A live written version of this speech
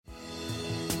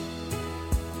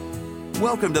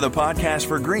Welcome to the podcast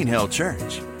for Green Hill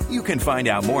Church. You can find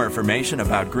out more information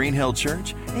about Green Hill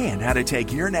Church and how to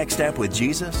take your next step with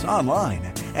Jesus online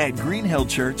at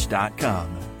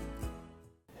greenhillchurch.com.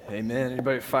 Amen.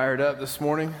 Anybody fired up this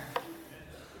morning?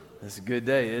 It's a good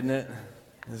day, isn't it?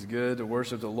 It's good to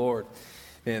worship the Lord.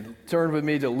 And turn with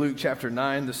me to Luke chapter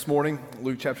 9 this morning.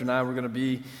 Luke chapter 9, we're going to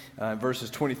be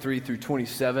verses 23 through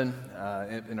 27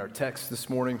 in our text this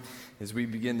morning as we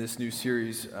begin this new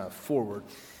series forward.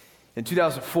 In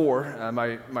 2004,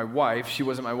 my wife, she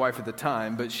wasn't my wife at the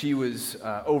time, but she was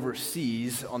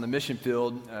overseas on the mission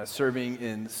field serving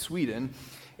in Sweden.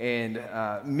 And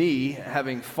me,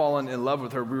 having fallen in love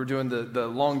with her, we were doing the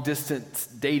long-distance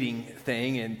dating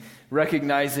thing and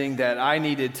recognizing that I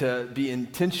needed to be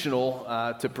intentional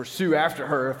to pursue after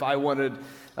her if I wanted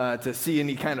to see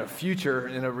any kind of future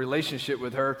in a relationship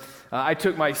with her. I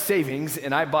took my savings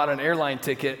and I bought an airline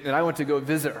ticket and I went to go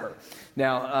visit her.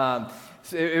 Now,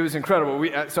 it was incredible.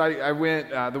 I went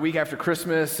the week after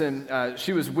Christmas, and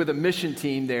she was with a mission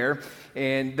team there,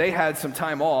 and they had some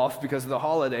time off because of the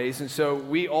holidays, and so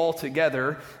we all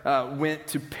together went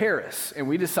to Paris, and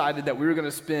we decided that we were going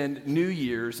to spend New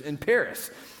Year's in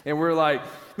Paris. And we're like,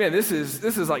 man, this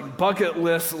is like bucket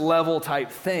list level type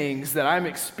things that I'm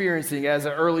experiencing as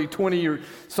an early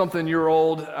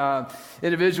 20-something-year-old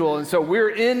individual. And so we're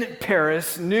in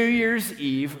Paris, New Year's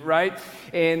Eve, right?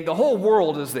 And the whole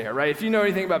world is there, right? If you know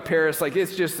anything about Paris, like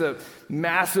it's just a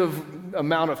massive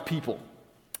amount of people.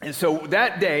 And so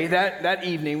that day, that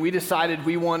evening, we decided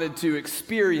we wanted to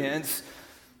experience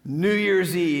New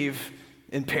Year's Eve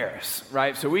in Paris,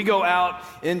 right? So we go out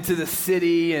into the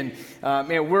city and,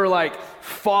 we're like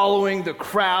following the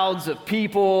crowds of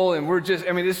people, and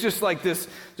it's just like this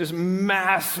just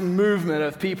mass movement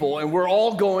of people, and we're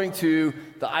all going to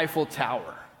the Eiffel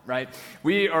Tower, right?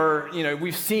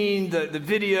 We've seen the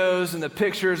videos and the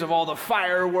pictures of all the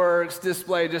fireworks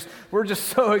displayed. We're just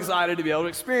so excited to be able to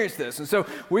experience this. And so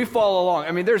we follow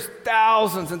along. There's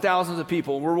thousands and thousands of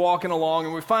people. We're walking along,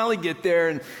 and we finally get there,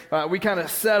 and we kind of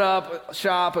set up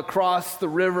shop across the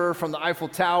river from the Eiffel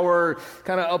Tower,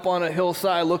 kind of up on a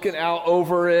hillside, looking out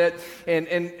over it. And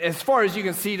as far as you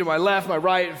can see to my left, my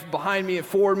right, behind me, and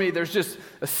forward me, there's just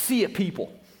a sea of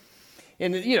people.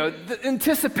 And, the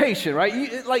anticipation, right?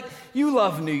 You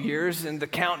love New Year's and the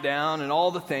countdown and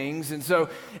all the things. And so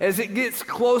as it gets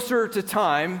closer to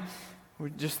time,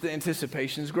 the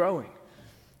anticipation's growing.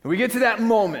 And we get to that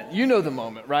moment. You know the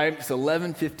moment, right? It's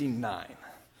 11:59.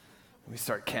 We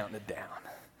start counting it down.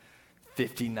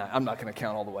 59. I'm not going to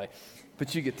count all the way.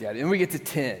 But you get the idea. And we get to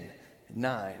 10,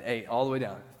 9, 8, all the way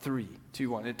down. 3, 2,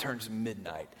 1. It turns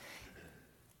midnight.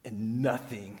 And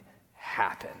nothing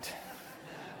happened.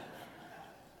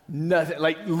 Nothing.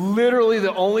 Like literally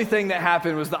the only thing that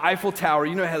happened was the Eiffel Tower,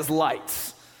 it has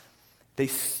lights. They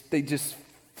just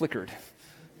flickered.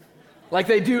 Like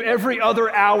they do every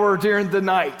other hour during the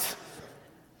night.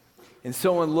 And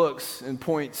someone looks and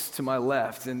points to my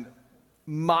left, and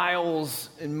miles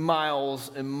and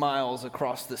miles and miles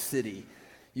across the city,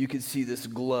 you could see this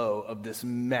glow of this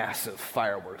massive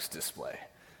fireworks display.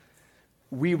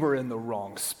 We were in the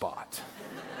wrong spot.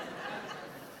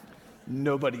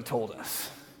 Nobody told us.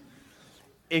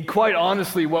 And quite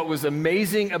honestly, what was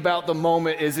amazing about the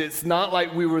moment is it's not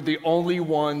like we were the only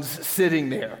ones sitting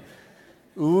there.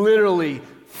 Literally,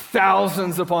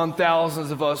 thousands upon thousands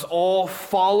of us all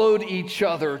followed each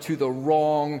other to the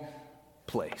wrong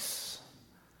place.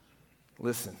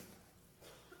 Listen,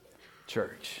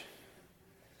 church,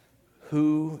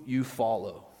 who you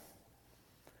follow,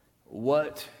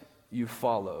 what you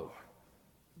follow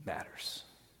matters.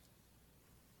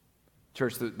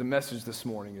 Church, the message this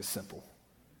morning is simple.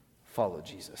 Follow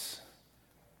Jesus.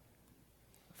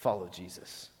 Follow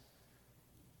Jesus.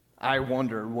 I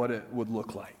wonder what it would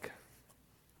look like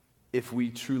if we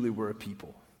truly were a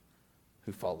people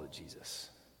who followed Jesus.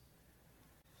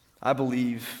 I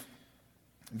believe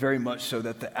very much so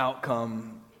that the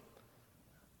outcome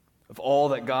of all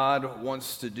that God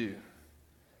wants to do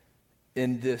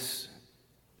in this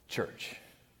church,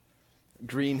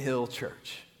 Green Hill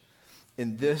Church,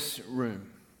 in this room,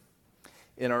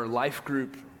 in our life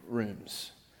group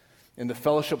rooms, in the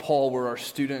fellowship hall where our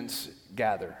students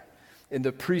gather, in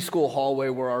the preschool hallway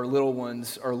where our little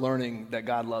ones are learning that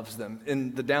God loves them,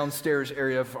 in the downstairs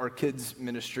area of our kids'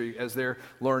 ministry as they're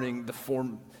learning the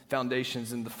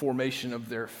foundations and the formation of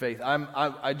their faith.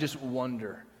 I just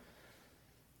wonder,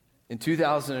 in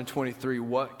 2023,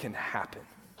 what can happen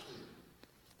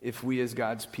if we as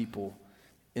God's people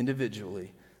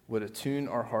individually would attune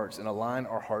our hearts and align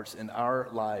our hearts and our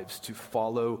lives to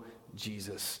follow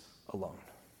Jesus alone.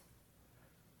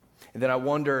 And then I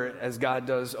wonder, as God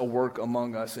does a work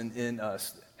among us and in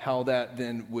us, how that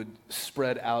then would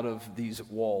spread out of these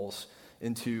walls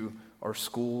into our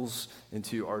schools,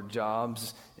 into our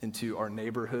jobs, into our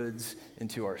neighborhoods,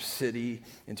 into our city,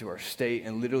 into our state,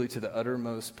 and literally to the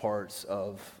uttermost parts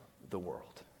of the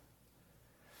world.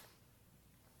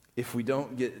 If we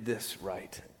don't get this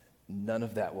right, none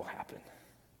of that will happen.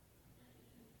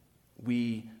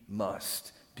 We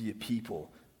must be a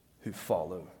people who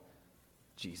follow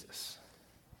Jesus.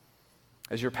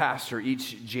 As your pastor,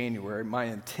 each January, my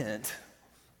intent,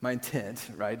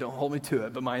 right? Don't hold me to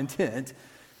it, but my intent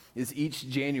is each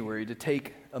January to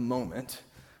take a moment,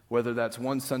 whether that's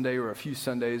one Sunday or a few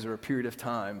Sundays or a period of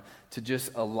time, to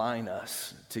just align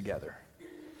us together.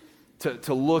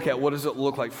 To look at what does it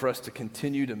look like for us to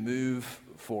continue to move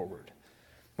forward.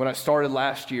 When I started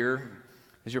last year,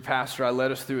 as your pastor, I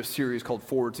led us through a series called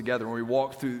Forward Together, where we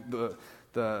walked through the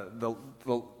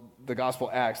Gospel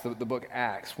Acts, the book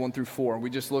Acts 1 through 4, and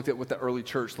we just looked at what the early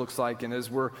church looks like. And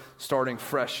as we're starting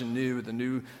fresh and new with a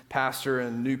new pastor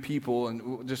and new people,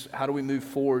 and just how do we move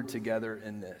forward together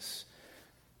in this?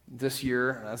 This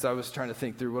year, as I was trying to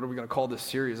think through what are we going to call this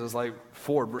series, I was like,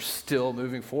 Forward. We're still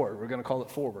moving forward. We're going to call it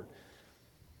Forward.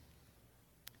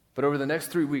 But over the next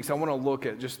 3 weeks, I want to look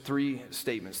at just three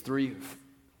statements, three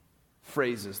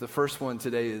phrases. The first one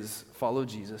today is follow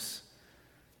Jesus.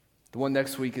 The one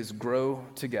next week is grow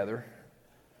together.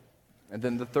 And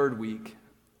then the third week,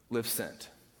 live sent.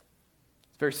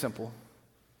 It's very simple.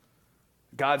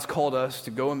 God's called us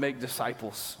to go and make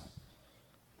disciples.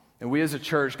 And we as a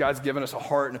church, God's given us a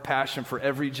heart and a passion for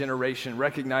every generation,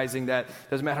 recognizing that it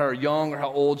doesn't matter how young or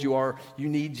how old you are, you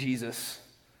need Jesus.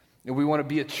 And we want to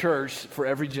be a church for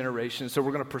every generation. So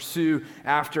we're going to pursue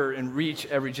after and reach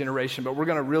every generation, but we're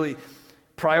going to really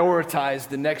prioritize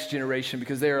the next generation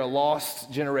because they are a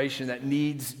lost generation that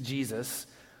needs Jesus.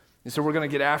 And so we're going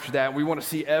to get after that. We want to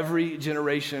see every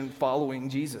generation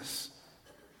following Jesus.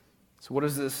 So what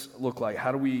does this look like?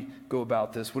 How do we go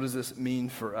about this? What does this mean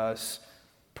for us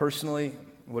personally?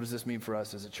 What does this mean for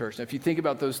us as a church? Now, if you think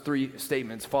about those three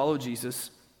statements, follow Jesus,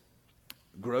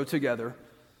 grow together,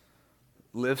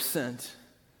 live sent,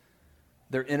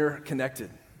 they're interconnected.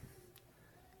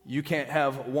 You can't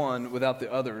have one without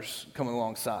the others coming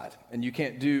alongside. And you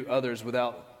can't do others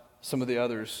without some of the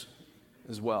others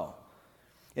as well.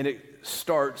 And it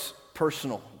starts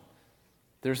personal.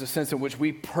 There's a sense in which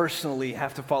we personally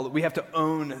have to follow. We have to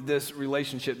own this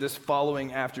relationship, this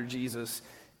following after Jesus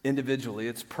individually.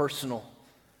 It's personal.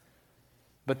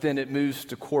 But then it moves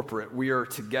to corporate. We are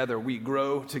together. We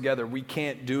grow together. We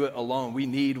can't do it alone. We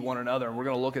need one another. And we're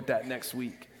going to look at that next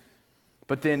week.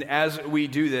 But then as we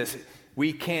do this,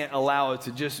 we can't allow it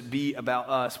to just be about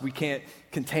us. We can't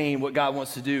contain what God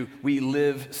wants to do. We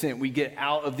live sent. We get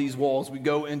out of these walls. We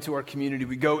go into our community.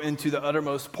 We go into the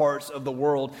uttermost parts of the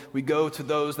world. We go to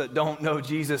those that don't know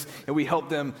Jesus, and we help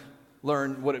them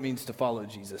learn what it means to follow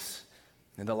Jesus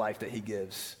and the life that he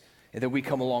gives. And then we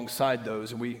come alongside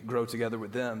those, and we grow together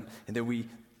with them, and then we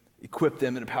equip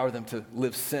them and empower them to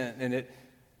live sent, and it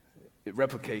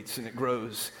replicates and it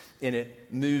grows and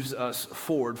it moves us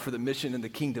forward for the mission and the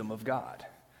kingdom of God.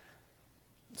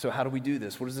 So how do we do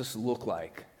this? What does this look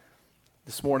like?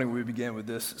 This morning we begin with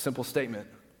this simple statement: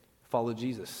 follow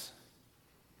Jesus.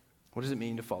 What does it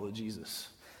mean to follow Jesus?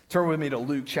 Turn with me to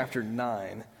Luke chapter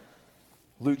 9.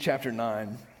 Luke chapter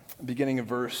 9, beginning in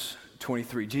verse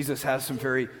 23. Jesus has some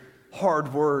very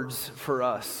hard words for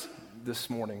us this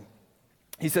morning.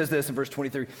 He says this in verse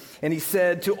 23, and he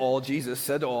said to all, Jesus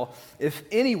said to all, if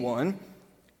anyone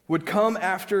would come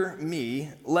after me,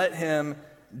 let him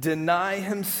deny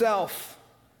himself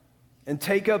and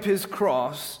take up his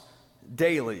cross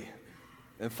daily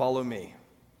and follow me.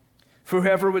 For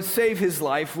whoever would save his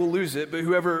life will lose it, but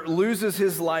whoever loses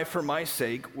his life for my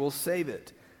sake will save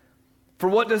it. For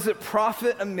what does it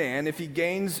profit a man if he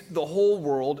gains the whole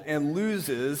world and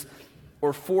loses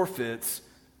or forfeits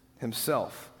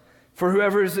himself? For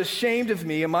whoever is ashamed of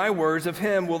me and my words, of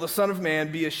him will the Son of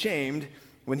Man be ashamed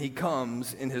when he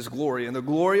comes in his glory, and the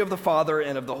glory of the Father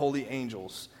and of the holy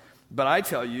angels. But I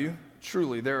tell you,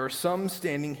 truly, there are some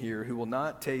standing here who will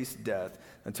not taste death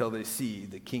until they see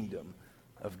the kingdom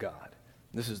of God.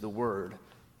 This is the word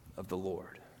of the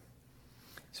Lord.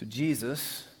 So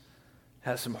Jesus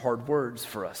has some hard words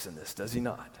for us in this, does he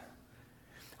not?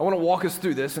 I want to walk us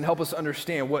through this and help us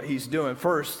understand what he's doing.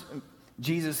 First,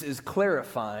 Jesus is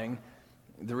clarifying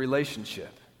the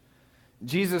relationship.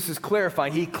 Jesus is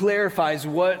clarifying. He clarifies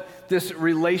what this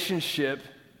relationship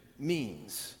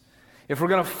means. If we're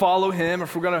going to follow him,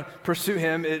 if we're going to pursue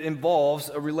him, it involves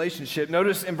a relationship.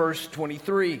 Notice in verse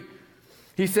 23,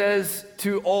 he says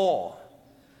to all.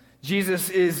 Jesus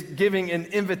is giving an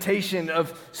invitation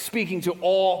of speaking to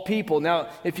all people. Now,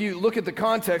 if you look at the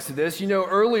context of this, you know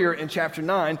earlier in chapter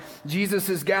 9, Jesus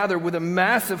is gathered with a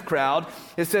massive crowd.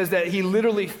 It says that he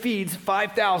literally feeds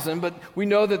 5,000, but we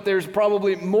know that there's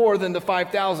probably more than the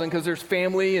 5,000 because there's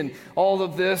family and all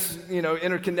of this,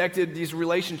 interconnected, these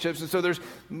relationships. And so there's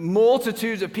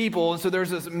multitudes of people, and so there's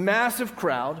this massive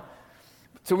crowd.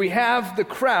 So we have the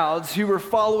crowds who were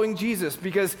following Jesus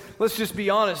because, let's just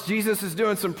be honest, Jesus is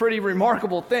doing some pretty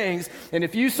remarkable things. And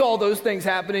if you saw those things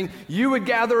happening, you would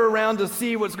gather around to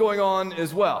see what's going on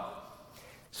as well.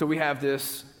 So we have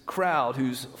this crowd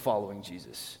who's following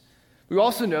Jesus. We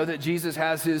also know that Jesus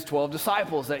has his 12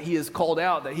 disciples that he has called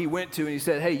out, that he went to, and he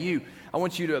said, hey, I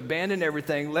want you to abandon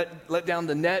everything, let down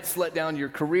the nets, let down your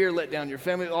career, let down your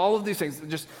family, all of these things.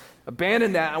 Just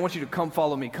abandon that. I want you to come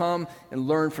follow me. Come and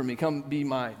learn from me. Come be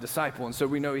my disciple. And so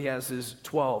we know he has his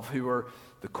 12 who are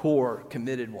the core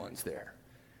committed ones there.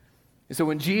 And so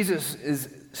when Jesus is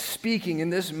speaking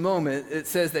in this moment, it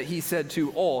says that he said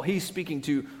to all. He's speaking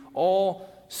to all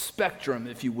spectrum,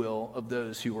 if you will, of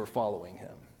those who were following him.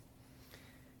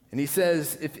 And he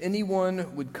says, if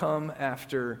anyone would come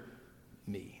after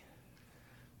me.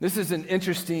 This is an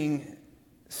interesting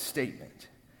statement.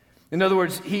 In other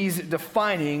words, he's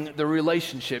defining the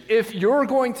relationship. If you're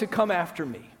going to come after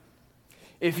me,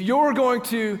 if you're going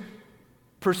to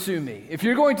pursue me, if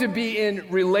you're going to be in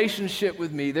relationship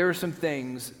with me, there are some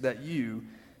things that you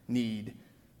need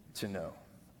to know.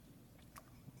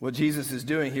 What Jesus is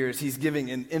doing here is he's giving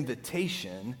an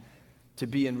invitation to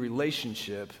be in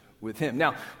relationship with him.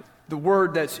 Now, the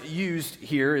word that's used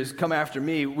here is come after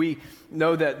me. We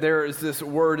know that there is this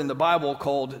word in the Bible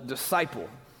called disciple.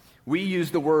 We use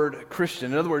the word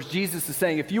Christian. In other words, Jesus is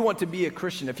saying, if you want to be a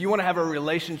Christian, if you want to have a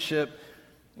relationship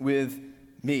with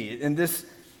me, and this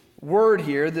word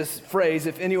here, this phrase,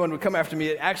 if anyone would come after me,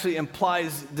 it actually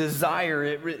implies desire.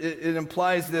 It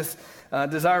implies this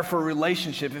desire for a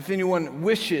relationship. If anyone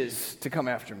wishes to come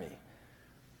after me.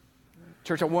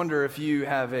 Church, I wonder if you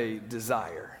have a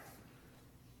desire,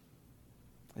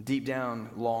 a deep down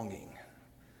longing,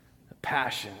 a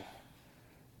passion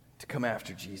to come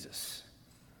after Jesus,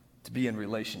 to be in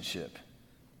relationship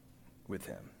with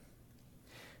him.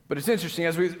 But it's interesting,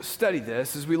 as we study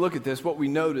this, as we look at this, what we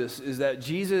notice is that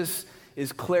Jesus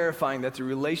is clarifying that the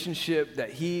relationship that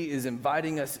he is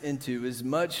inviting us into is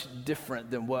much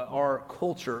different than what our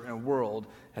culture and world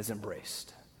has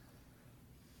embraced.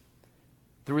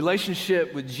 The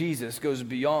relationship with Jesus goes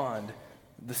beyond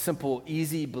the simple,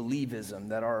 easy believism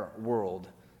that our world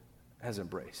has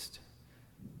embraced.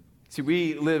 See,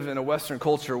 we live in a Western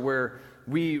culture where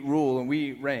we rule and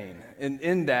we reign. And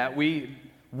in that, we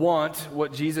want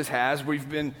what Jesus has. We've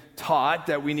been taught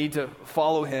that we need to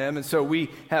follow him. And so we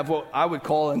have what I would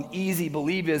call an easy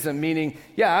believism, meaning,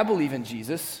 yeah, I believe in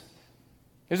Jesus.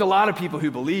 There's a lot of people who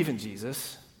believe in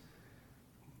Jesus.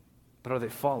 But are they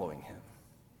following him?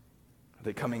 Are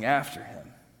they coming after him?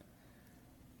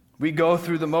 We go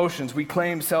through the motions. We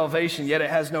claim salvation, yet it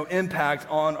has no impact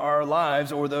on our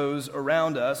lives or those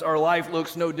around us. Our life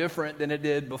looks no different than it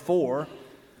did before.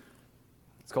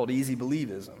 It's called easy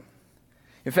believism.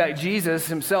 In fact, Jesus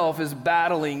himself is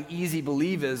battling easy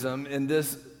believism in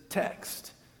this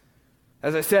text.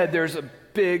 As I said, there's a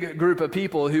big group of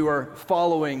people who are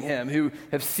following him, who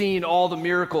have seen all the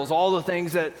miracles, all the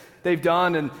things that they've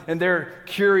done, and they're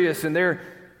curious, and they're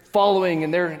following,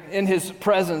 and they're in his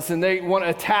presence, and they want to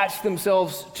attach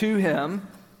themselves to him.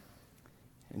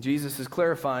 And Jesus is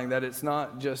clarifying that it's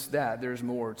not just that, there's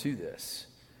more to this.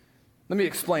 Let me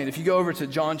explain. If you go over to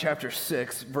John chapter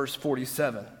 6, verse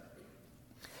 47,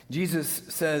 Jesus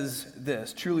says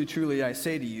this, truly, truly, I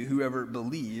say to you, whoever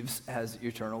believes has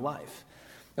eternal life.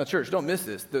 Now, church, don't miss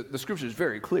this. The scripture is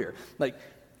very clear.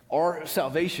 Our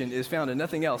salvation is found in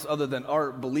nothing else other than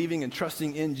our believing and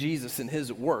trusting in Jesus and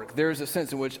his work. There is a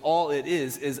sense in which all it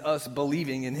is us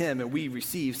believing in him, and we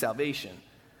receive salvation.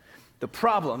 The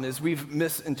problem is we've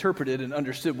misinterpreted and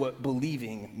understood what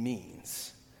believing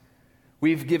means.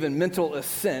 We've given mental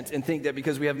assent and think that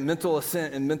because we have mental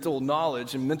assent and mental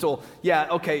knowledge and mental,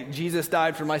 Jesus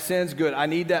died for my sins, good, I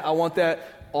need that, I want that,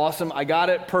 awesome, I got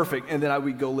it, perfect, and then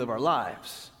we go live our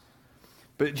lives.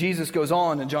 But Jesus goes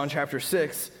on in John chapter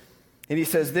 6, and he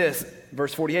says this,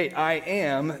 verse 48, I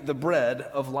am the bread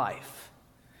of life.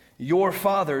 Your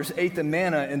fathers ate the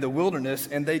manna in the wilderness,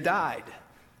 and they died.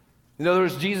 In other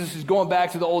words, Jesus is going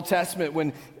back to the Old Testament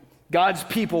when God's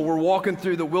people were walking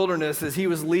through the wilderness as he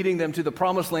was leading them to the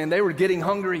promised land. They were getting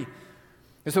hungry.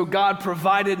 And so God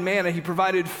provided manna. He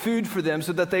provided food for them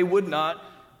so that they would not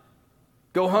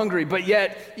go hungry. But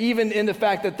yet, even in the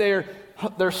fact that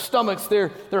their stomachs, their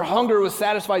hunger was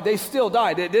satisfied, they still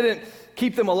died. It didn't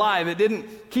keep them alive. It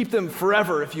didn't keep them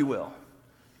forever, if you will.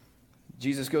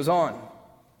 Jesus goes on.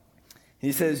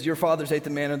 He says, your fathers ate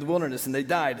the manna in the wilderness and they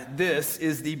died. This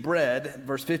is the bread,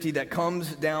 verse 50, that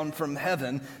comes down from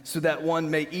heaven so that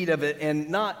one may eat of it and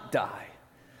not die.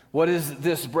 What is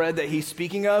this bread that he's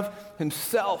speaking of?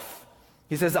 Himself.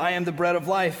 He says, I am the bread of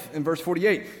life in verse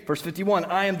 48. Verse 51,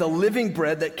 I am the living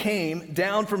bread that came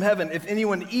down from heaven. If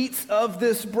anyone eats of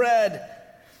this bread,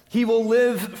 he will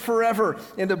live forever.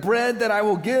 And the bread that I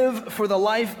will give for the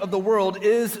life of the world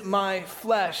is my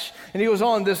flesh. And he goes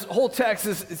on, this whole text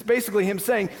is basically him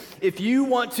saying, if you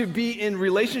want to be in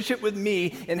relationship with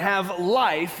me and have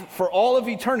life for all of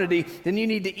eternity, then you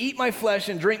need to eat my flesh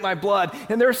and drink my blood.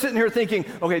 And they're sitting here thinking,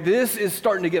 okay, this is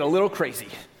starting to get a little crazy.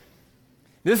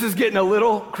 This is getting a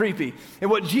little creepy.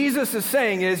 And what Jesus is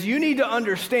saying is you need to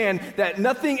understand that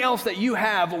nothing else that you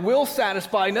have will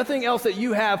satisfy, nothing else that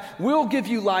you have will give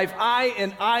you life. I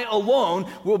and I alone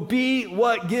will be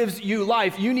what gives you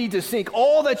life. You need to sink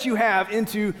all that you have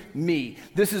into me.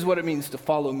 This is what it means to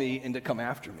follow me and to come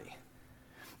after me.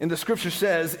 And the scripture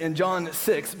says in John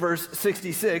 6, verse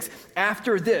 66,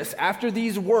 after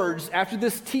these words, after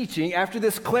this teaching, after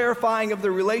this clarifying of the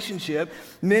relationship,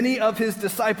 many of his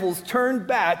disciples turned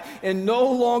back and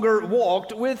no longer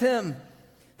walked with him.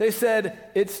 They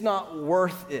said, it's not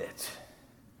worth it.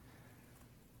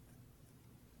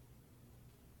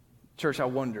 Church, I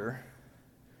wonder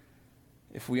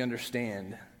if we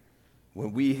understand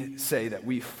when we say that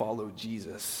we follow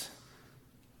Jesus,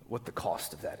 what the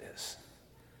cost of that is.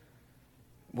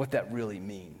 What that really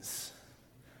means,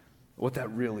 what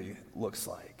that really looks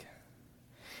like.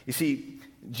 You see,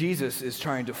 Jesus is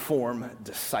trying to form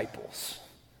disciples.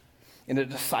 And a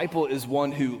disciple is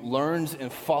one who learns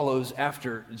and follows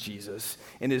after Jesus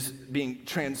and is being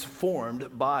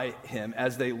transformed by him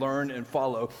as they learn and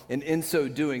follow. And in so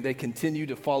doing, they continue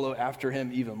to follow after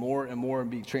him even more and more and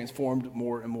be transformed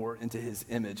more and more into his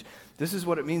image. This is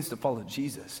what it means to follow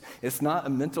Jesus. It's not a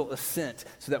mental assent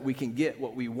so that we can get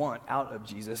what we want out of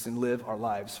Jesus and live our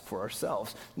lives for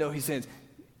ourselves. No, he says,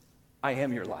 I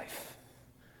am your life.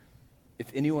 If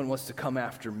anyone wants to come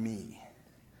after me,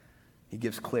 he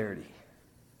gives clarity.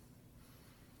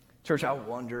 Church, I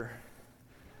wonder,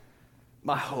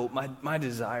 my hope, my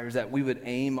desire is that we would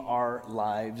aim our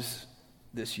lives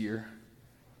this year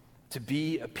to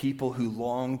be a people who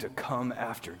long to come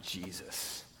after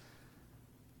Jesus,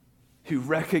 who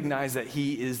recognize that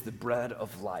he is the bread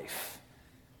of life,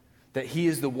 that he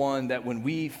is the one that when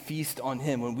we feast on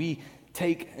him, when we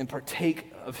take and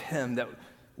partake of him, that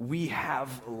we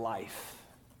have life.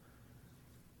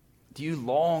 Do you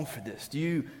long for this? Do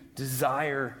you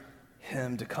desire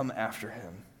him to come after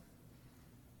him?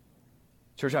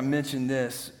 Church, I mentioned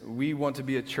this. We want to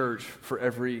be a church for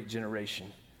every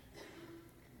generation.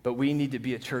 But we need to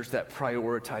be a church that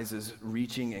prioritizes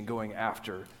reaching and going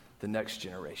after the next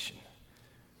generation.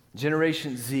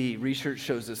 Generation Z, research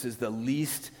shows us, is the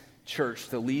least church,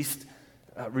 the least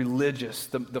religious,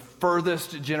 the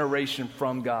furthest generation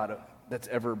from God that's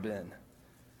ever been.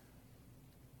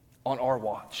 On our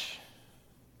watch,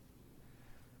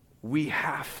 we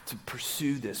have to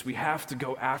pursue this. We have to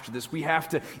go after this. We have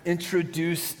to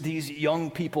introduce these young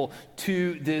people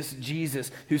to this Jesus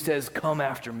who says, come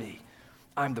after me.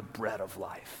 I'm the bread of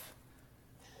life.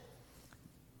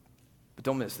 But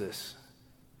don't miss this.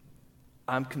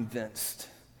 I'm convinced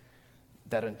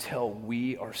that until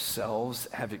we ourselves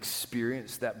have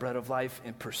experienced that bread of life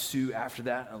and pursue after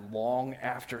that and long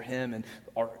after him and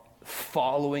are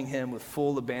following him with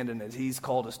full abandon as he's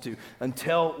called us to,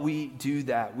 until we do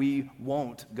that, we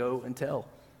won't go and tell.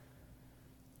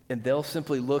 And they'll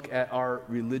simply look at our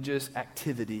religious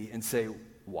activity and say,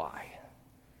 why?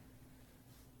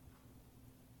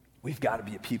 We've got to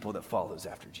be a people that follows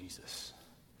after Jesus,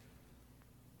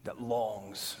 that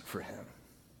longs for him.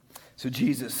 So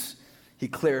Jesus, he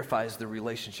clarifies the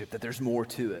relationship, that there's more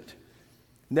to it.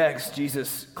 Next,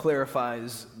 Jesus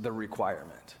clarifies the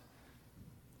requirement.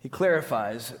 He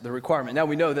clarifies the requirement. Now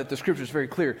we know that the scripture is very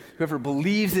clear. Whoever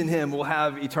believes in him will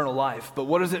have eternal life. But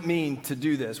what does it mean to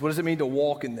do this? What does it mean to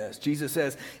walk in this? Jesus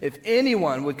says, if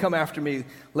anyone would come after me,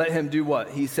 let him do what?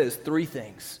 He says 3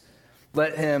 things.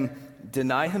 Let him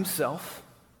deny himself.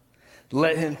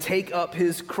 Let him take up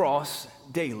his cross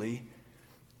daily.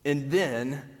 And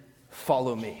then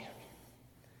follow me.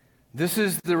 This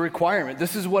is the requirement.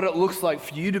 This is what it looks like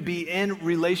for you to be in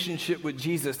relationship with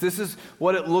Jesus. This is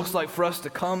what it looks like for us to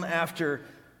come after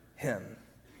him.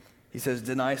 He says,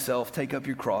 deny self, take up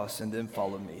your cross, and then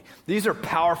follow me. These are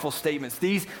powerful statements.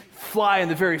 These fly in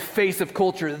the very face of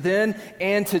culture then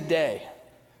and today.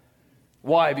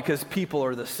 Why? Because people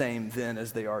are the same then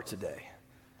as they are today.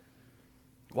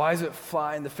 Why does it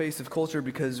fly in the face of culture?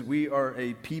 Because we are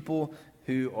a people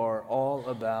who are all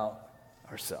about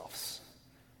ourselves.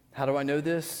 How do I know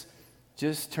this?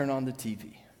 Just turn on the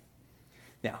TV.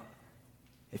 Now,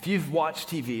 if you've watched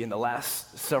TV in the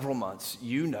last several months,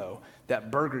 you know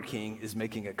that Burger King is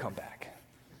making a comeback.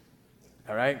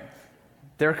 All right?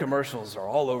 Their commercials are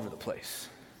all over the place,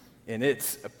 and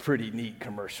it's a pretty neat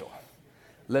commercial.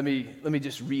 Let me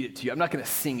just read it to you. I'm not going to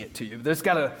sing it to you, but it's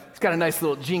got a nice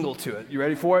little jingle to it. You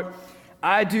ready for it?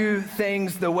 I do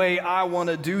things the way I want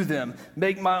to do them,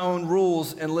 make my own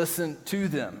rules and listen to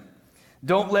them.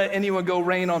 Don't let anyone go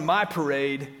rain on my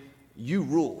parade. You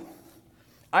rule.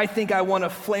 I think I want a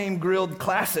flame-grilled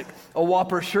classic. A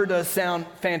Whopper sure does sound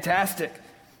fantastic.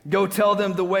 Go tell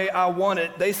them the way I want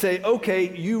it. They say,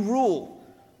 okay, you rule.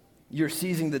 You're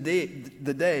seizing the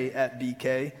day at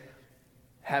BK.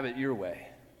 Have it your way.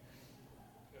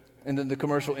 And then the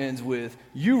commercial ends with,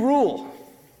 you rule.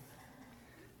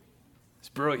 It's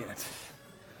brilliant.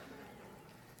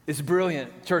 It's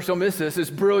brilliant. Church, don't miss this. It's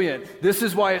brilliant. This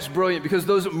is why it's brilliant, because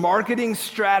those marketing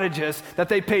strategists that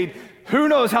they paid who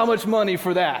knows how much money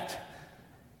for that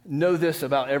know this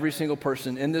about every single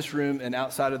person in this room and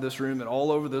outside of this room and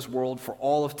all over this world for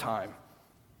all of time.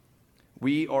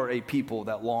 We are a people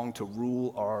that long to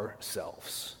rule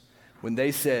ourselves. When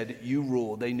they said, you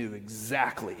rule, they knew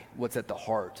exactly what's at the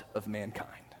heart of mankind,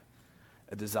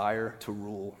 a desire to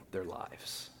rule their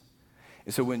lives.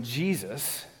 And so when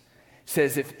Jesus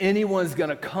says, if anyone's going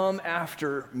to come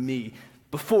after me,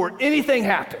 before anything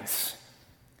happens,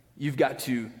 you've got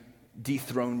to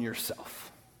dethrone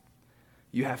yourself.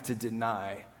 You have to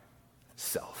deny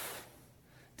self,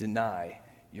 deny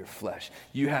your flesh.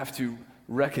 You have to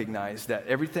recognize that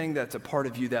everything that's a part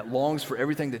of you that longs for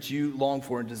everything that you long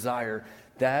for and desire,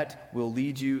 that will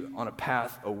lead you on a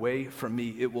path away from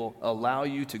me. It will allow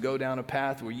you to go down a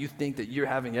path where you think that you're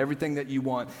having everything that you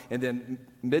want, and then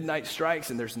midnight strikes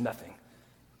and there's nothing.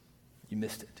 You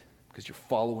missed it because you're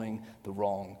following the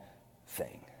wrong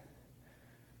thing.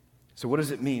 So what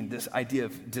does it mean, this idea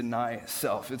of deny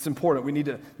self? It's important. We need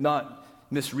to not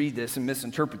misread this and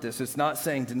misinterpret this. It's not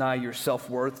saying deny your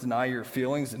self-worth, deny your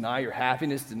feelings, deny your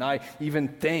happiness, deny even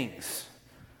things.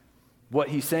 What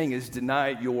he's saying is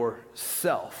deny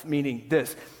yourself, meaning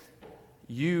this: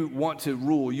 you want to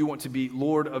rule, you want to be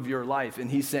Lord of your life, and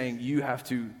he's saying you have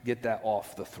to get that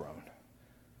off the throne.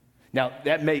 Now,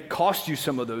 that may cost you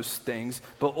some of those things,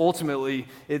 but ultimately,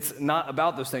 it's not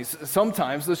about those things.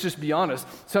 Sometimes, let's just be honest,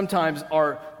 sometimes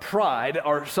our pride,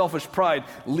 our selfish pride,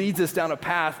 leads us down a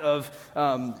path of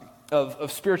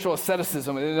spiritual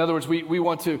asceticism. In other words, we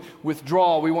want to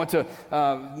withdraw. We want to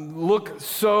look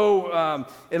so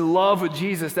in love with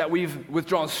Jesus that we've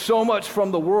withdrawn so much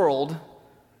from the world,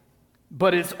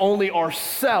 but it's only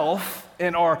ourself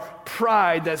and our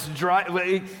pride that's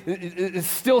it's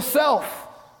still self.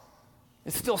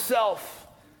 It's still self.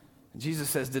 Jesus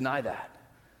says, deny that.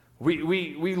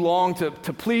 We long to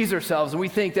please ourselves, and we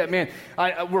think that, man,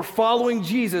 we're following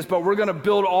Jesus, but we're going to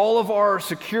build all of our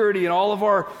security and all of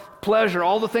our pleasure,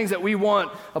 all the things that we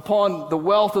want upon the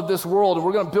wealth of this world, and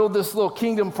we're going to build this little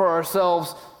kingdom for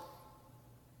ourselves.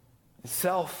 It's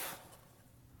self.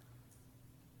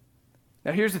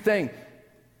 Now, here's the thing.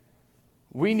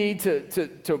 We need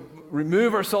to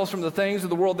remove ourselves from the things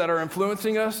of the world that are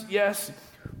influencing us, yes.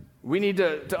 We need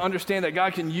to understand that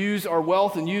God can use our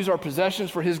wealth and use our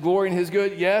possessions for his glory and his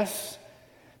good, yes.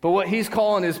 But what he's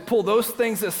calling is pull those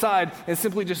things aside and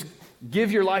simply just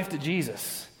give your life to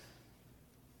Jesus.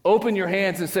 Open your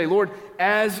hands and say, Lord,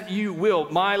 as you will,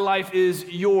 my life is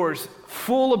yours,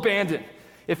 full abandon.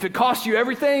 If it costs you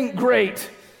everything, great,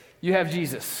 you have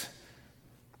Jesus.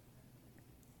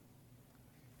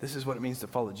 This is what it means to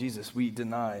follow Jesus. We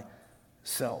deny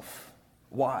self.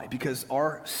 Why? Because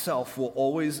our self will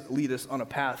always lead us on a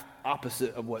path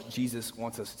opposite of what Jesus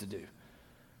wants us to do.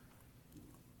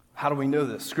 How do we know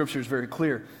this? Scripture is very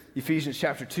clear. Ephesians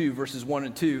chapter 2, verses 1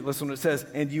 and 2. Listen what it says.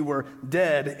 And you were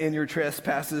dead in your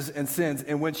trespasses and sins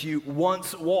in which you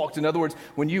once walked. In other words,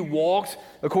 when you walked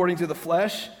according to the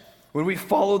flesh, when we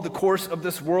followed the course of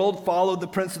this world, followed the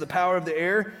prince of the power of the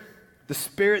air, the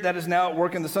spirit that is now at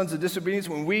work in the sons of disobedience,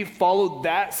 when we followed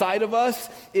that side of us,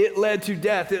 it led to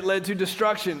death. It led to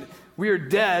destruction. We are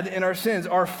dead in our sins.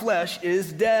 Our flesh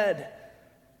is dead.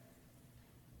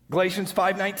 Galatians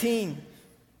 5:19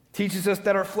 teaches us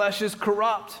that our flesh is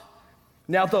corrupt.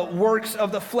 Now the works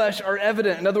of the flesh are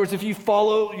evident. In other words, if you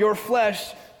follow your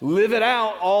flesh, live it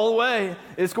out all the way,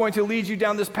 it's going to lead you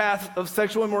down this path of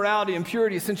sexual immorality,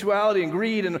 impurity, sensuality, and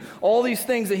greed, and all these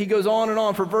things that he goes on and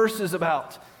on for verses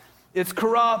about. It's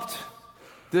corrupt.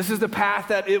 This is the path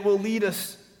that it will lead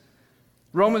us.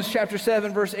 Romans chapter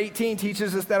 7, verse 18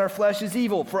 teaches us that our flesh is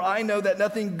evil. For I know that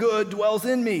nothing good dwells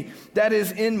in me, that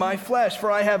is in my flesh. For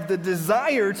I have the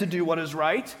desire to do what is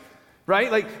right,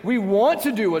 right? Like we want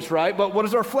to do what's right, but what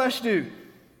does our flesh do?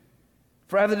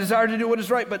 For I have the desire to do what is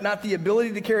right, but not the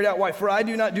ability to carry it out. Why? For I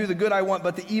do not do the good I want,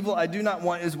 but the evil I do not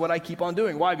want is what I keep on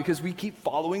doing. Why? Because we keep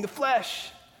following the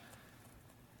flesh.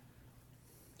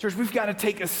 Church, we've got to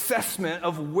take assessment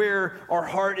of where our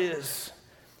heart is.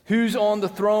 Who's on the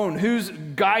throne? Who's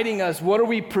guiding us? What are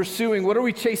we pursuing? What are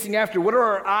we chasing after? What are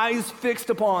our eyes fixed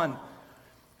upon?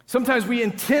 Sometimes we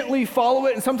intently follow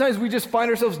it, and sometimes we just find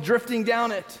ourselves drifting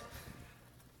down it.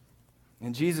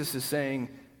 And Jesus is saying,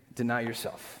 deny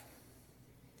yourself.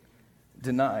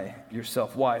 Deny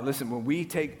yourself. Why? Listen, when we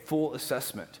take full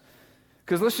assessment,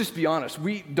 because let's just be honest,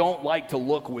 we don't like to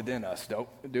look within us,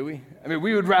 do we? I mean,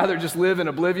 we would rather just live in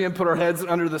oblivion, put our heads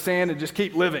under the sand, and just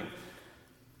keep living.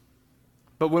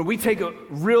 But when we take a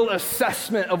real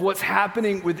assessment of what's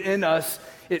happening within us,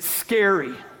 it's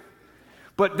scary.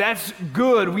 But that's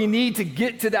good. We need to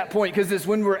get to that point, because it's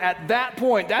when we're at that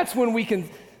point, that's when we can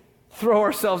throw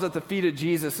ourselves at the feet of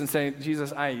Jesus and say,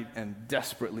 Jesus, I am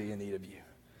desperately in need of you.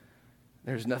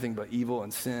 There's nothing but evil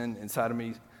and sin inside of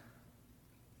me.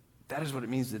 That is what it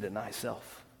means to deny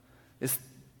self.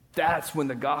 That's when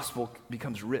the gospel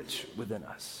becomes rich within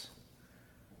us.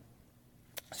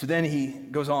 So then he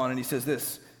goes on and he says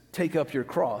this, take up your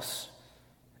cross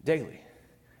daily.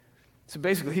 So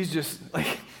basically he's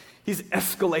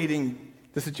escalating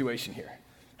the situation here.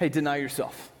 Hey, deny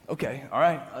yourself. Okay, all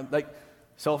right,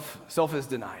 self is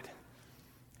denied.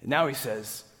 And now he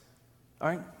says, all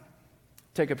right,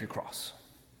 take up your cross.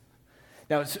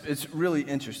 Now it's really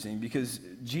interesting because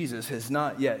Jesus has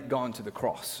not yet gone to the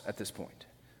cross at this point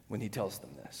when he tells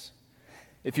them this.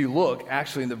 If you look,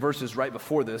 actually, in the verses right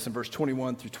before this, in verse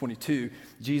 21 through 22,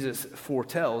 Jesus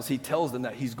he tells them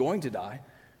that he's going to die.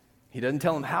 He doesn't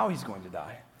tell them how he's going to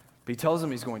die, but he tells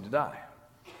them he's going to die.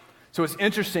 So it's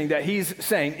interesting that he's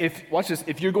saying,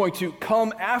 if you're going to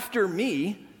come after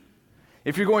me,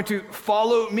 if you're going to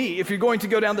follow me, if you're going to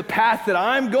go down the path that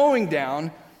I'm going down,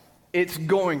 it's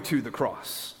going to the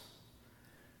cross.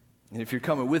 And if you're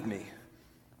coming with me,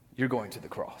 you're going to the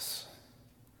cross.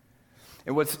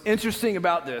 And what's interesting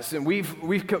about this, and we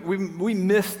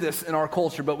miss this in our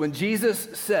culture, but when Jesus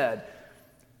said,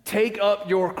 take up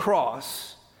your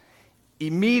cross,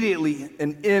 immediately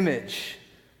an image,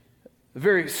 a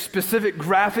very specific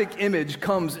graphic image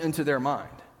comes into their mind.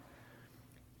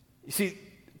 You see,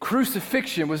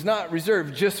 crucifixion was not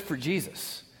reserved just for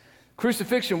Jesus.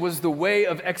 Crucifixion was the way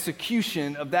of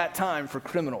execution of that time for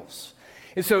criminals.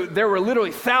 And so there were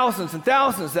literally thousands and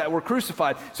thousands that were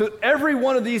crucified. So every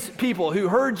one of these people who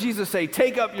heard Jesus say,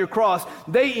 take up your cross,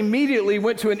 they immediately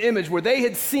went to an image where they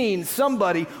had seen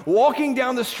somebody walking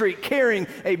down the street carrying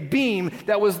a beam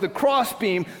that was the cross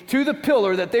beam to the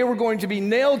pillar that they were going to be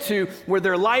nailed to, where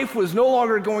their life was no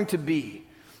longer going to be.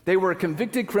 They were a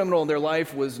convicted criminal and their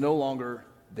life was no longer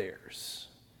theirs.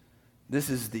 This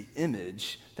is the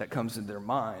image that comes in their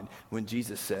mind when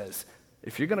Jesus says,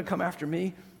 if you're going to come after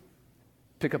me,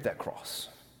 pick up that cross.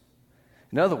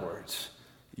 In other words,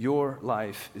 your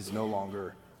life is no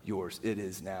longer yours. It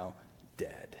is now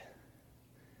dead.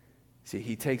 See,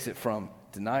 he takes it from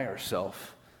deny ourselves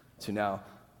to now,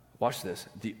 watch this,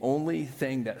 the only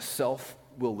thing that self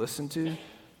will listen to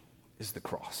is the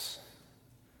cross.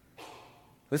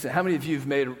 Listen, how many of you have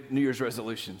made New Year's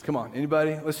resolutions? Come on,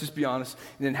 anybody? Let's just be honest.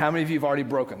 And then how many of you have already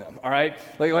broken them, all right?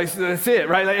 Like that's it,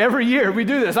 right? Like every year we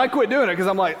do this. I quit doing it because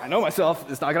I'm like, I know myself,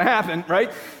 it's not going to happen,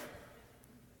 right?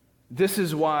 This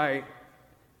is why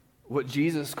what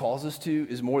Jesus calls us to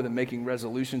is more than making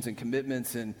resolutions and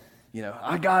commitments and,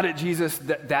 I got it, Jesus.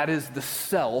 That is the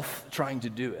self trying to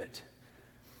do it.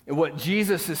 And what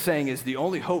Jesus is saying is the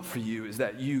only hope for you is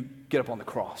that you get up on the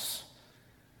cross,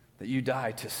 that you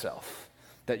die to self,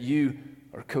 that you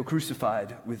are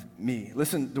co-crucified with me.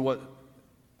 Listen to what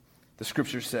the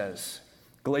scripture says.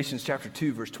 Galatians chapter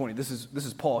 2, verse 20. This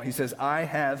is Paul. He says, I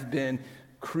have been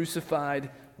crucified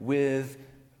with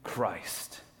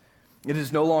Christ. It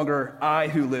is no longer I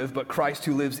who live, but Christ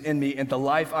who lives in me. And the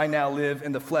life I now live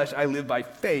in the flesh, I live by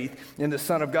faith in the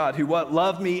Son of God, who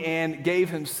loved me and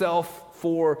gave himself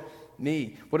for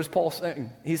me. What is Paul saying?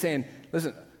 He's saying,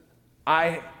 listen,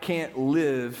 I can't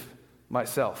live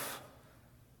myself.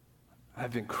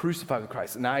 I've been crucified with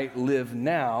Christ, and I live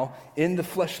now in the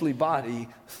fleshly body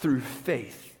through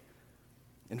faith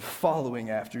and following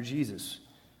after Jesus.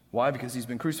 Why? Because he's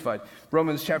been crucified.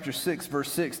 Romans chapter 6,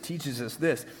 verse 6 teaches us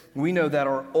this. We know that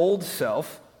our old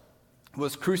self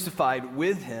was crucified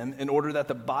with him in order that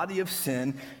the body of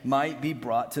sin might be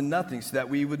brought to nothing, so that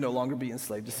we would no longer be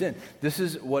enslaved to sin. This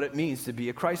is what it means to be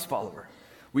a Christ follower.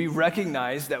 We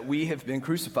recognize that we have been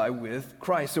crucified with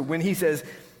Christ. So when he says,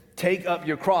 take up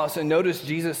your cross, and notice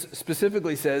Jesus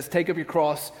specifically says, take up your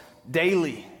cross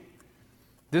daily.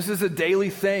 This is a daily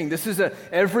thing. This is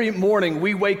every morning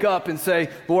we wake up and say,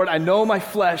 Lord, I know my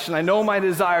flesh and I know my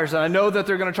desires and I know that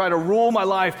they're going to try to rule my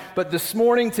life. But this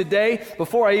morning, today,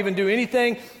 before I even do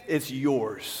anything, it's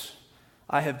yours.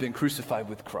 I have been crucified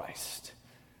with Christ.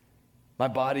 My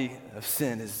body of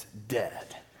sin is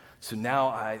dead. So now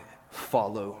I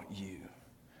follow you.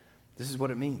 This is what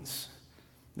it means.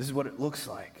 This is what it looks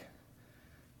like.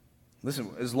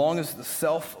 Listen, as long as the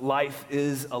self-life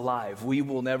is alive, we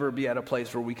will never be at a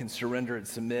place where we can surrender and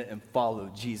submit and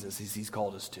follow Jesus as he's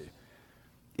called us to.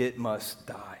 It must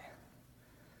die.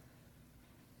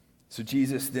 So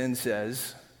Jesus then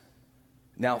says,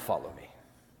 now follow me.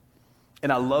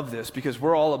 And I love this because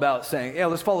we're all about saying, yeah,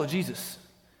 let's follow Jesus.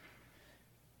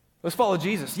 Let's follow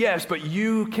Jesus. Yes, but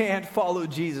you can't follow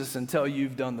Jesus until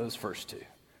you've done those first two.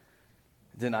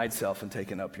 Denied self and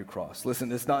taken up your cross.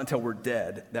 Listen, it's not until we're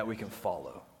dead that we can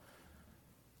follow.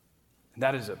 And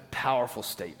that is a powerful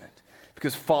statement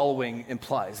because following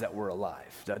implies that we're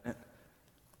alive, doesn't it?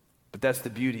 But that's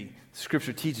the beauty.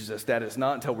 Scripture teaches us that it's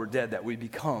not until we're dead that we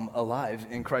become alive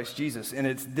in Christ Jesus. And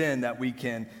it's then that we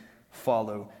can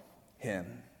follow him.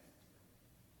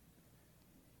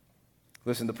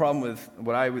 Listen, the problem with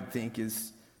what I would think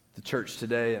is the church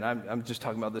today, and I'm just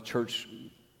talking about the church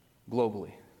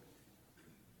globally.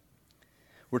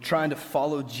 We're trying to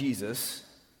follow Jesus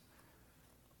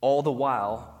all the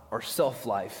while our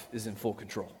self-life is in full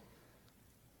control.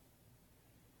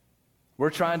 We're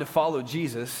trying to follow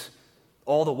Jesus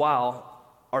all the while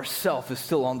our self is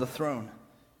still on the throne.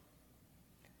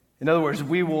 In other words,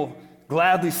 we will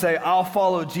gladly say, I'll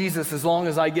follow Jesus as long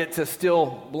as I get to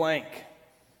still blank.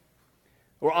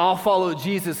 Or I'll follow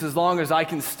Jesus as long as I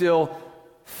can still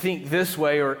think this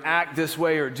way or act this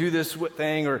way or do this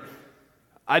thing, or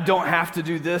I don't have to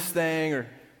do this thing, or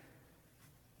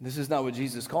this is not what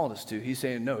Jesus called us to. He's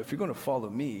saying, no, if you're going to follow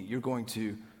me, you're going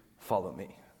to follow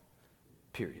me,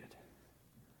 period.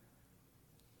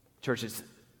 Church, it's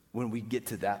when we get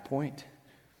to that point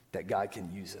that God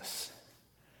can use us.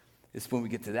 It's when we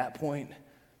get to that point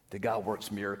that God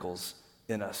works miracles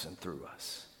in us and through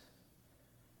us.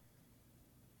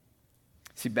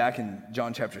 See, back in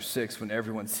John chapter 6, when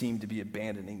everyone seemed to be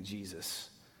abandoning Jesus,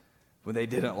 when they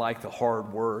didn't like the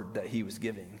hard word that he was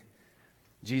giving,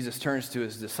 Jesus turns to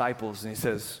his disciples and he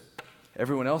says,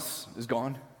 everyone else is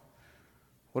gone.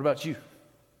 What about you?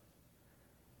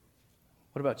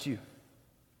 What about you?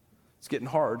 It's getting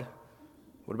hard.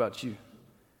 What about you?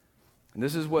 And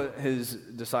this is what his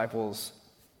disciples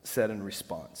said in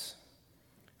response.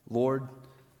 Lord,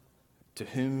 to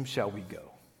whom shall we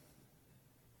go?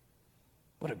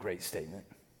 What a great statement.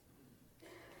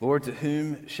 Lord, to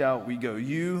whom shall we go?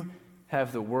 You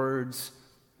have the words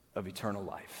of eternal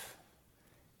life.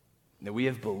 And that we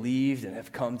have believed and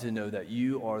have come to know that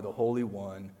you are the Holy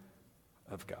One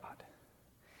of God.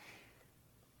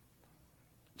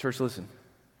 Church, listen.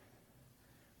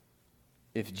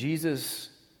 If Jesus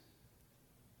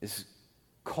is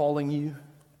calling you,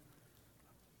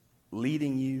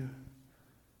 leading you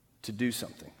to do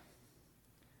something,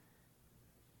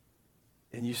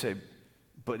 and you say,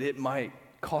 but it might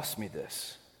cost me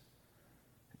this,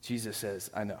 Jesus says,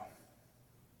 I know.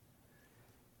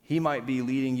 He might be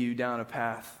leading you down a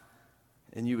path,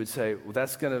 and you would say, well,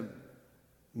 that's going to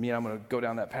mean I'm going to go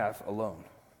down that path alone.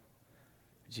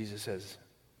 Jesus says,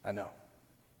 I know.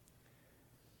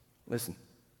 Listen,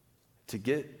 to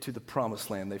get to the promised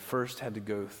land, they first had to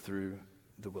go through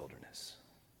the wilderness.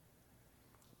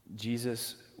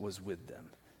 Jesus was with them.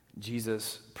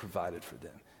 Jesus provided for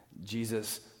them.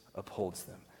 Jesus upholds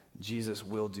them. Jesus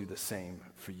will do the same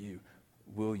for you.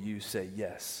 Will you say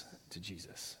yes to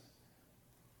Jesus?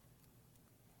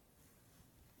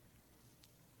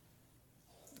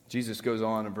 Jesus goes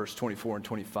on in verse 24 and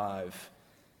 25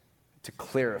 to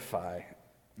clarify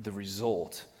the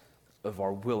result of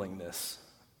our willingness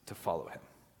to follow him.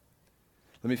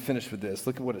 Let me finish with this.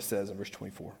 Look at what it says in verse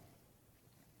 24.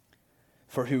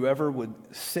 For whoever would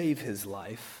save his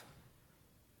life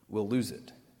will lose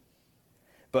it.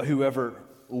 But whoever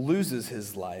loses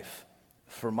his life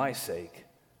for my sake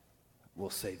will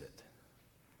save it.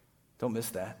 Don't miss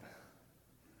that.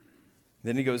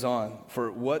 Then he goes on,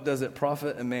 for what does it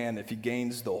profit a man if he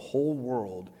gains the whole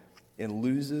world and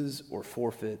loses or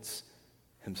forfeits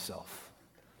himself?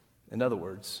 In other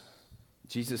words,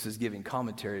 Jesus is giving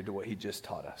commentary to what he just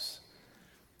taught us.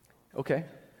 Okay,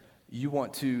 you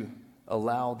want to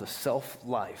allow the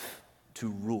self-life to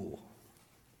rule.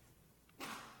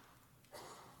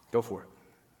 Go for it.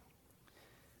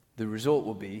 The result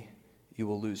will be you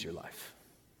will lose your life.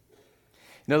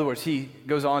 In other words, he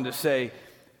goes on to say,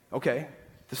 okay,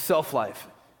 the self-life.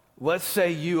 Let's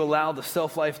say you allow the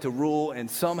self-life to rule and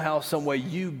somehow, some way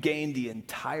you gain the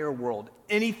entire world.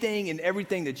 Anything and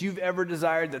everything that you've ever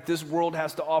desired that this world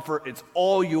has to offer, it's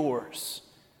all yours.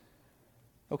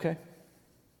 Okay.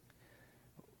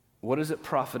 What does it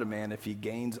profit a man if he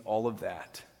gains all of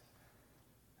that,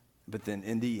 but then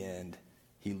in the end,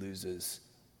 he loses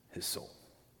his soul?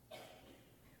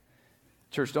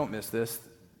 Church, don't miss this.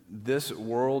 This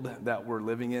world that we're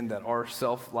living in, that our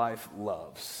self-life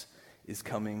loves, is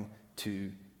coming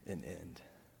to an end.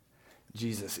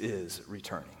 Jesus is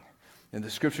returning. And the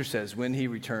scripture says when he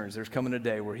returns, there's coming a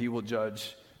day where he will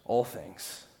judge all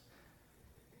things.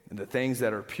 And the things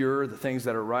that are pure, the things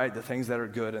that are right, the things that are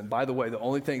good. And by the way, the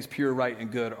only things pure, right, and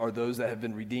good are those that have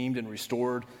been redeemed and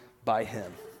restored by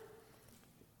him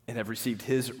and have received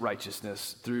his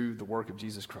righteousness through the work of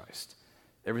Jesus Christ.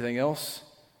 Everything else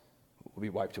will be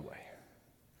wiped away.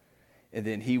 And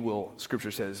then he will,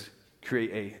 scripture says,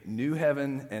 create a new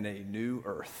heaven and a new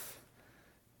earth,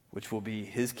 which will be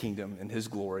his kingdom and his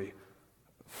glory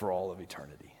for all of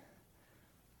eternity.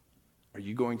 Are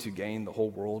you going to gain the whole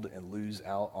world and lose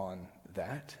out on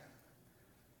that?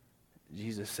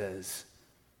 Jesus says,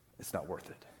 it's not worth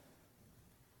it.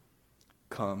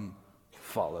 Come,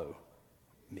 follow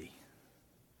me.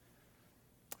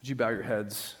 Would you bow your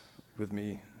heads with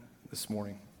me this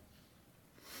morning?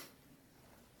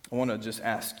 I want to just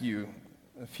ask you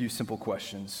a few simple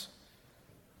questions.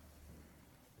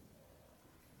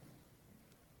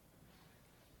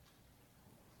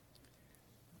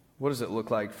 What does it look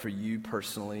like for you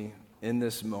personally in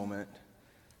this moment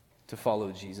to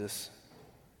follow Jesus?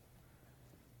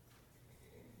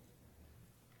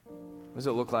 What does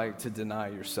it look like to deny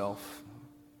yourself,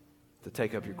 to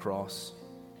take up your cross,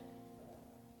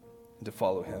 and to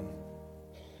follow him?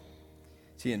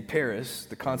 See, in Paris,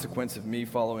 the consequence of me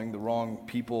following the wrong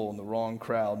people and the wrong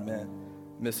crowd meant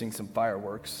missing some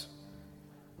fireworks.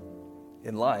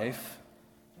 In life,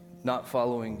 not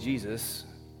following Jesus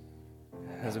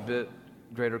has a bit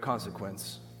greater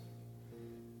consequence.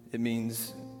 It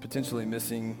means potentially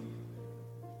missing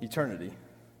eternity.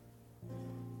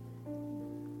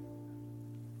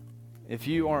 If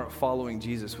you aren't following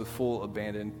Jesus with full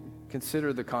abandon,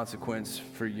 consider the consequence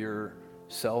for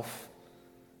yourself,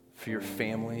 for your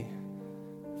family,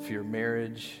 for your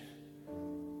marriage,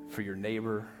 for your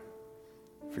neighbor,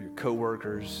 for your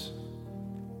coworkers,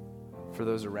 for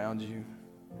those around you,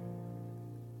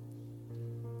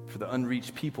 for the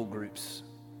unreached people groups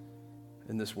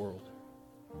in this world.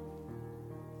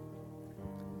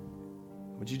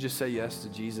 Would you just say yes to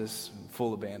Jesus in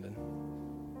full abandon?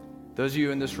 Those of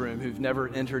you in this room who've never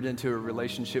entered into a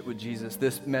relationship with Jesus,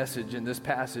 this message and this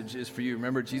passage is for you.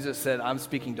 Remember, Jesus said, I'm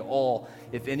speaking to all.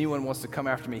 If anyone wants to come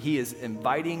after me, he is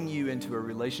inviting you into a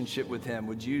relationship with him.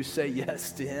 Would you say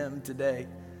yes to him today?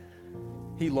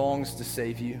 He longs to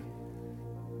save you.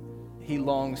 He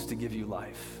longs to give you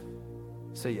life.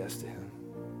 Say yes to him.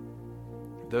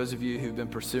 Those of you who've been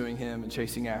pursuing him and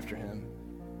chasing after him,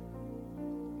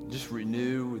 just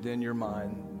renew within your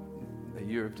mind that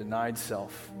you have denied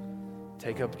self.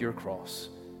 Take up your cross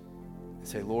and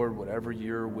say, Lord, whatever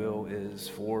your will is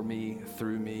for me,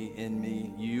 through me, in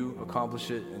me, you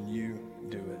accomplish it and you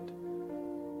do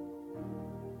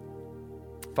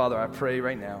it. Father, I pray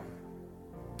right now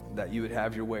that you would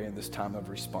have your way in this time of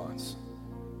response.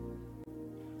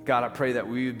 God, I pray that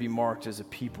we would be marked as a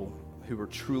people who are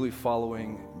truly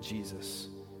following Jesus.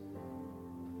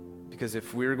 Because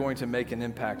if we're going to make an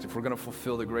impact, if we're going to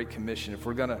fulfill the Great Commission, if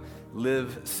we're going to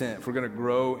live sent, if we're going to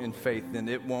grow in faith, then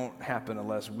it won't happen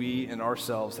unless we and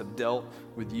ourselves have dealt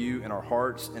with you in our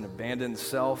hearts and abandoned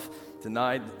self,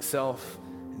 denied self,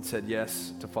 and said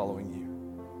yes to following you.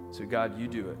 So God, you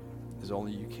do it as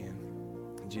only you can.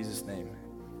 In Jesus' name,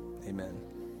 amen.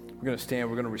 We're going to stand,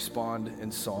 we're going to respond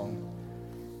in song.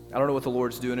 I don't know what the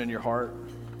Lord's doing in your heart.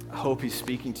 I hope he's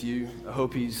speaking to you. I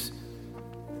hope he's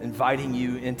inviting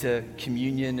you into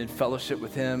communion and fellowship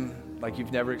with him like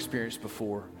you've never experienced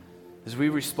before. As we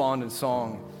respond in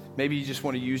song, maybe you just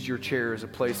want to use your chair as a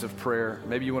place of prayer.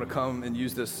 Maybe you want to come and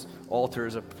use this altar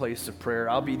as a place of prayer.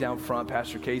 I'll be down front.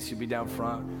 Pastor Casey will be down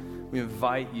front. We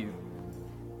invite you.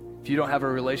 If you don't have a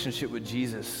relationship with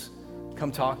Jesus,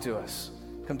 come talk to us.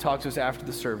 Come talk to us after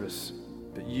the service.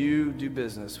 But you do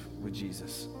business with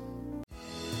Jesus.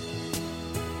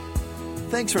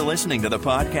 Thanks for listening to the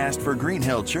podcast for Green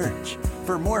Hill Church.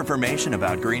 For more information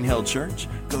about Green Hill Church,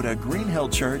 go to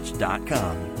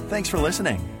greenhillchurch.com. Thanks for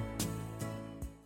listening.